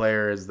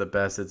multiplayer is the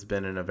best it's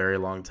been in a very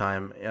long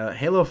time.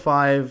 Halo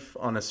 5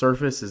 on a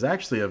surface is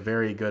actually a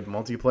very good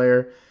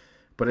multiplayer,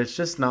 but it's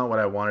just not what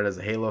I wanted as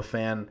a Halo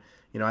fan.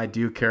 You know, I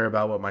do care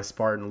about what my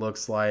Spartan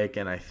looks like,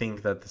 and I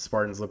think that the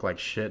Spartans look like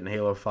shit in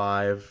Halo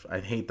 5. I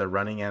hate the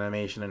running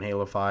animation in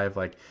Halo 5.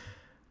 Like,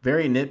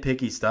 very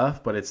nitpicky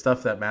stuff, but it's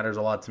stuff that matters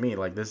a lot to me.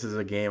 Like, this is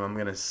a game I'm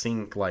going to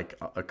sink, like,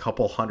 a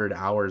couple hundred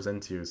hours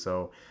into.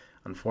 So,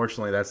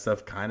 unfortunately, that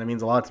stuff kind of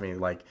means a lot to me.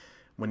 Like,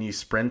 when you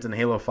sprint in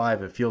Halo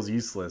 5, it feels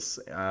useless.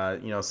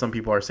 You know, some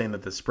people are saying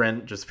that the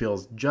sprint just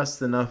feels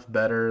just enough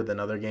better than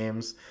other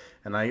games.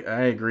 And I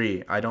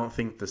agree. I don't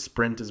think the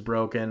sprint is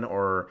broken,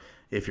 or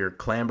if you're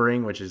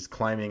clambering, which is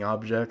climbing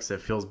objects,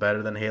 it feels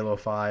better than Halo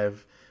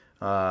 5.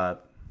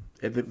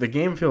 The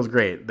game feels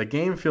great. The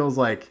game feels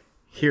like,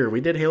 here,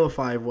 we did Halo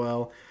 5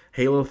 well,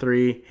 Halo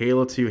 3,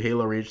 Halo 2,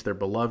 Halo Reach, they're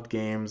beloved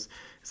games.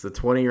 It's the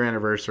 20-year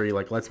anniversary.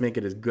 Like, let's make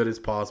it as good as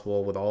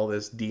possible with all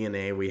this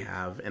DNA we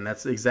have. And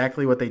that's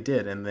exactly what they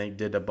did, and they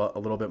did a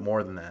little bit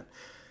more than that.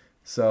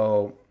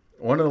 So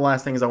one of the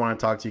last things I want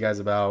to talk to you guys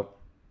about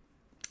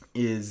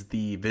is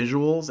the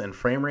visuals and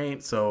frame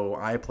rate. So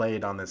I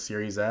played on the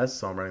Series S,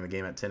 so I'm running the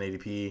game at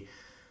 1080p.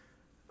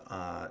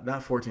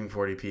 Not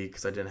 1440p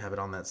because I didn't have it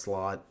on that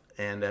slot,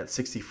 and at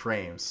 60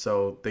 frames.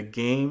 So the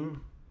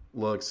game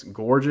looks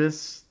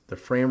gorgeous. The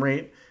frame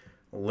rate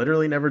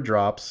literally never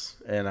drops,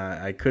 and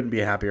I couldn't be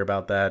happier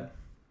about that.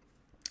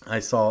 I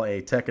saw a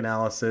tech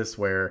analysis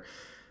where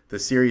the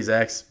Series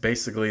X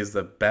basically is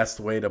the best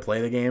way to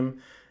play the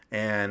game,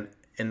 and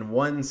in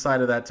one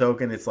side of that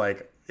token, it's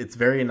like, it's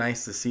very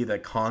nice to see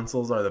that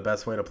consoles are the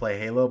best way to play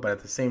Halo, but at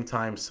the same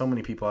time, so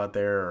many people out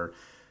there are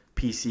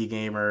PC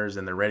gamers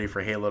and they're ready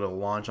for Halo to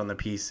launch on the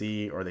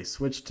PC, or they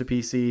switch to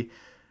PC,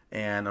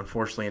 and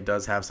unfortunately it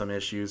does have some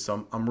issues.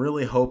 So I'm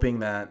really hoping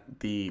that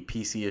the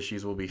PC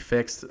issues will be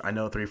fixed. I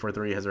know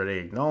 343 has already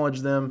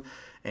acknowledged them,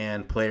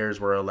 and players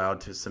were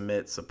allowed to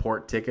submit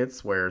support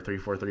tickets where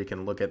 343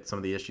 can look at some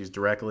of the issues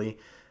directly.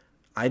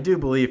 I do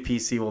believe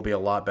PC will be a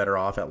lot better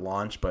off at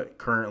launch, but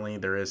currently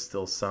there is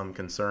still some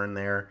concern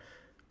there.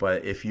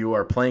 But if you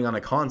are playing on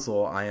a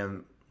console, I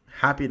am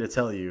happy to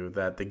tell you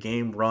that the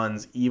game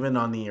runs even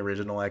on the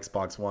original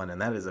Xbox One,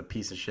 and that is a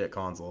piece of shit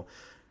console.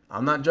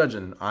 I'm not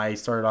judging. I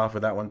started off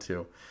with that one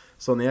too.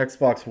 So on the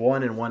Xbox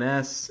One and One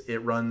S, it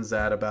runs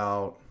at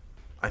about,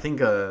 I think,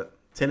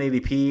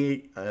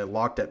 1080p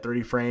locked at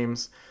 30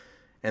 frames.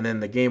 And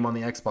then the game on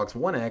the Xbox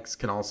One X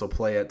can also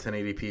play at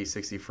 1080p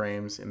 60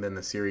 frames. And then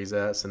the Series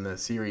S and the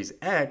Series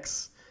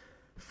X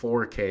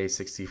 4K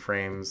 60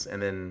 frames,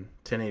 and then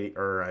 1080,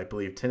 or I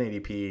believe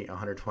 1080p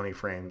 120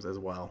 frames as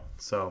well.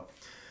 So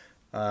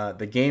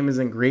the game is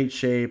in great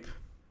shape.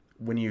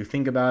 When you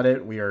think about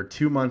it, we are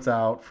 2 months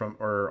out from,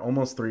 or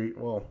almost 3,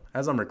 well,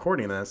 as I'm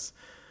recording this,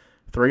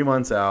 3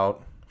 months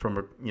out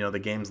from, the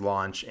game's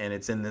launch, and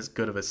it's in this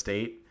good of a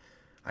state.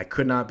 I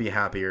could not be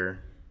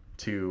happier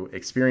to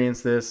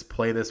experience this,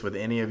 play this with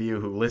any of you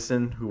who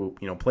listen, who,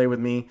 play with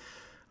me.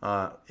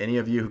 Any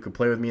of you who could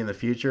play with me in the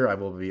future, I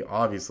will be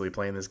obviously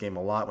playing this game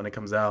a lot when it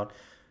comes out.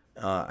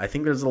 I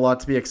think there's a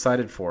lot to be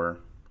excited for.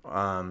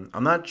 I'm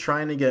not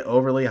trying to get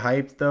overly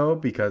hyped, though,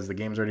 because the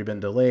game's already been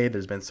delayed.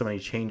 There's been so many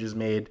changes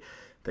made.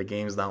 The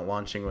game's not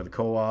launching with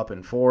co-op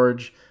and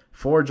Forge.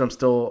 Forge I'm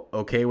still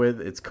okay with.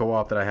 It's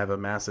co-op that I have a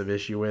massive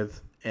issue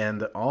with.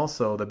 And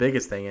also, the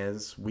biggest thing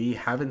is we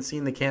haven't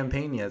seen the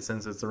campaign yet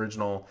since its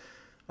original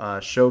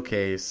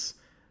showcase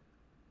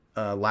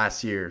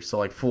last year. So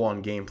like full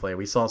on gameplay.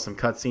 We saw some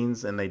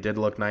cutscenes and they did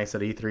look nice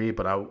at E3,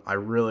 but I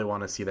really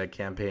want to see that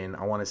campaign.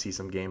 I want to see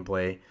some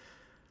gameplay.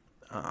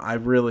 I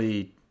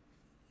really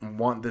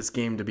want this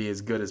game to be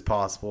as good as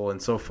possible, and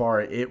so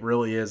far it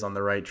really is on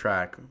the right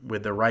track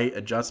with the right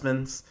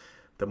adjustments.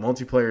 The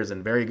multiplayer is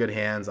in very good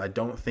hands. I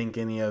don't think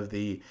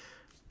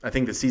I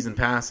think the season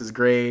pass is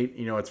great.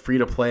 It's free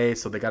to play,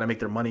 so they got to make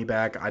their money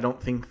back. I don't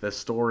think the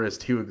store is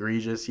too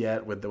egregious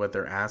yet with what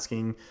they're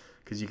asking,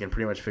 because you can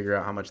pretty much figure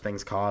out how much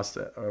things cost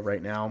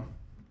right now.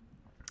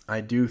 I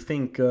do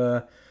think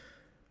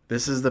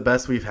this is the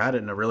best we've had it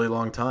in a really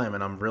long time,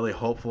 and I'm really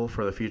hopeful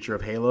for the future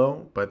of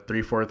Halo, but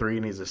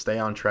 343 needs to stay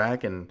on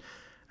track and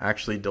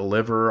actually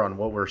deliver on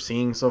what we're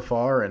seeing so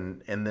far,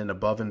 and then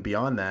above and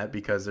beyond that,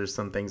 because there's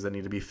some things that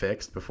need to be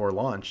fixed before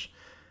launch.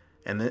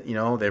 And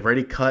then, they've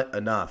already cut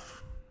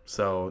enough,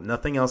 so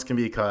nothing else can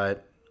be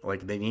cut.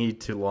 Like, they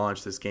need to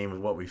launch this game with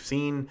what we've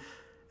seen,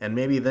 and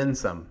maybe then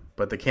some.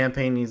 But the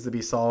campaign needs to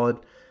be solid.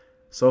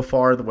 So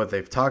far, what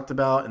they've talked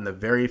about and the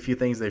very few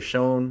things they've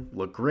shown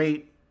look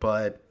great,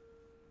 but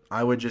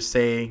I would just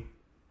say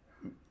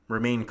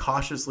remain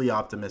cautiously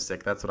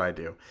optimistic. That's what I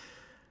do.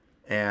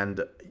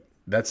 And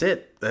that's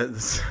it.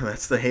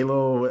 That's the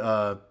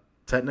Halo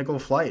technical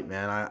flight,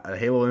 man.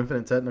 Halo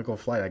Infinite technical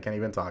flight. I can't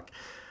even talk.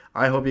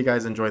 I hope you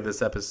guys enjoyed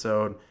this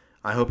episode.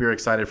 I hope you're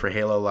excited for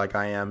Halo like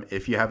I am.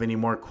 If you have any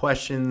more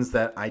questions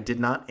that I did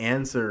not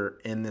answer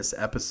in this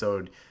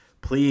episode,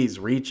 please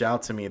reach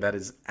out to me. That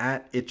is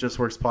at It Just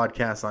Works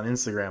Podcast on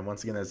Instagram.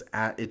 Once again, that's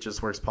at It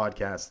Just Works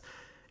Podcast.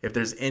 If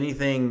there's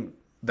anything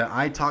that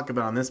I talk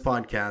about on this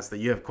podcast that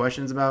you have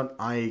questions about,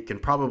 I can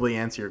probably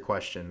answer your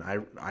question.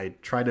 I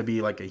try to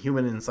be like a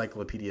human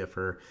encyclopedia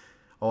for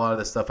a lot of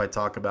the stuff I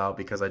talk about,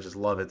 because I just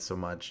love it so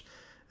much,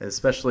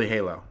 especially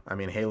Halo. I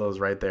mean, Halo's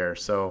right there.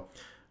 So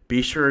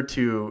be sure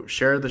to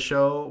share the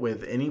show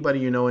with anybody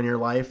you know in your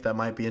life that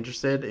might be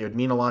interested. It would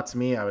mean a lot to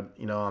me.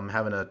 I'm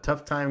having a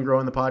tough time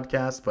growing the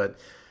podcast, but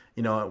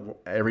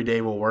every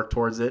day we'll work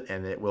towards it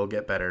and it will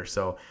get better.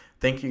 So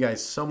thank you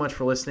guys so much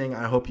for listening.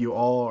 I hope you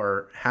all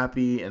are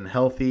happy and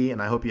healthy,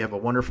 and I hope you have a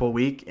wonderful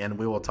week, and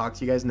we will talk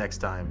to you guys next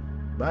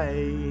time.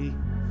 Bye.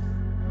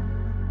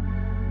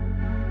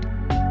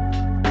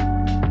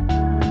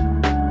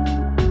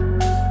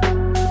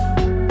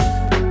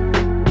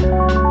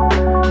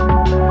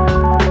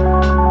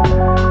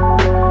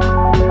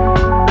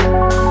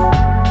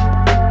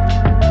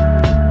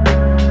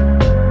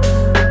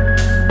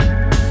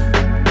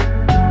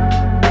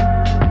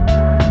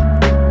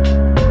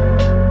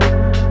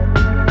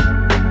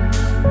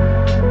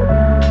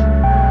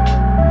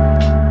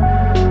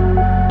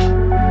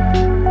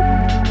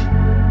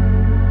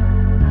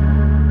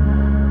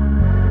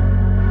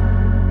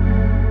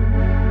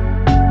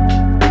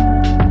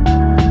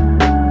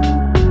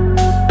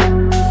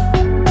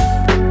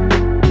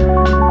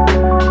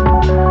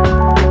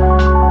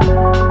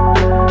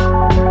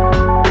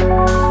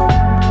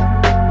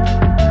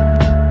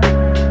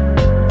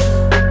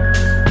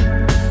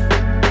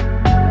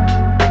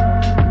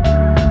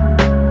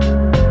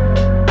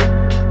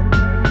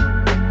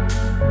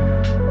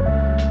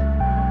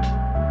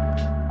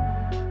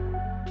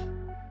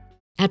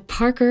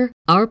 Parker,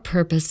 our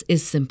purpose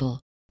is simple.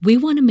 We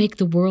want to make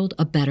the world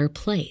a better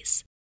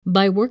place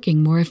by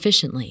working more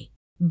efficiently,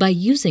 by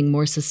using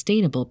more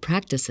sustainable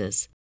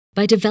practices,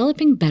 by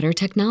developing better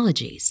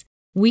technologies.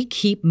 We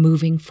keep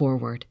moving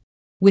forward.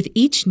 With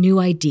each new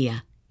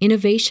idea,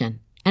 innovation,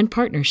 and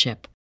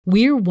partnership,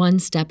 we're one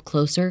step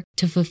closer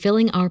to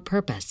fulfilling our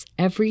purpose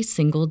every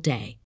single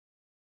day.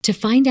 To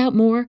find out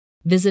more,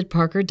 visit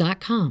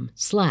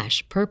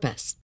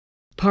parker.com/purpose.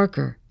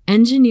 Parker,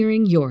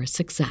 engineering your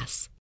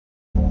success.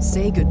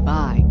 Say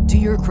goodbye to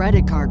your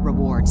credit card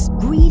rewards.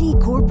 Greedy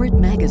corporate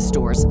mega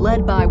stores,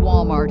 led by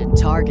Walmart and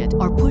Target,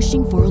 are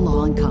pushing for a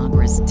law in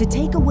Congress to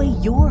take away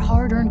your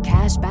hard-earned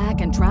cash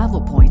back and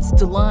travel points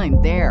to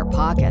line their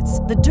pockets.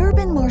 The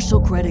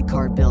Durbin-Marshall credit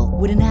card bill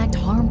would enact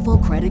harmful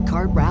credit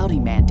card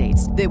routing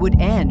mandates that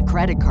would end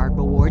credit card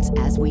rewards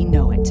as we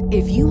know it.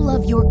 If you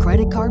love your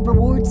credit card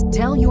rewards,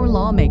 tell your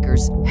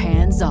lawmakers,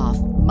 hands off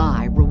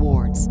my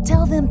rewards.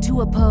 Tell them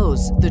to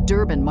oppose the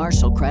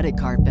Durbin-Marshall credit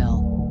card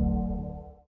bill.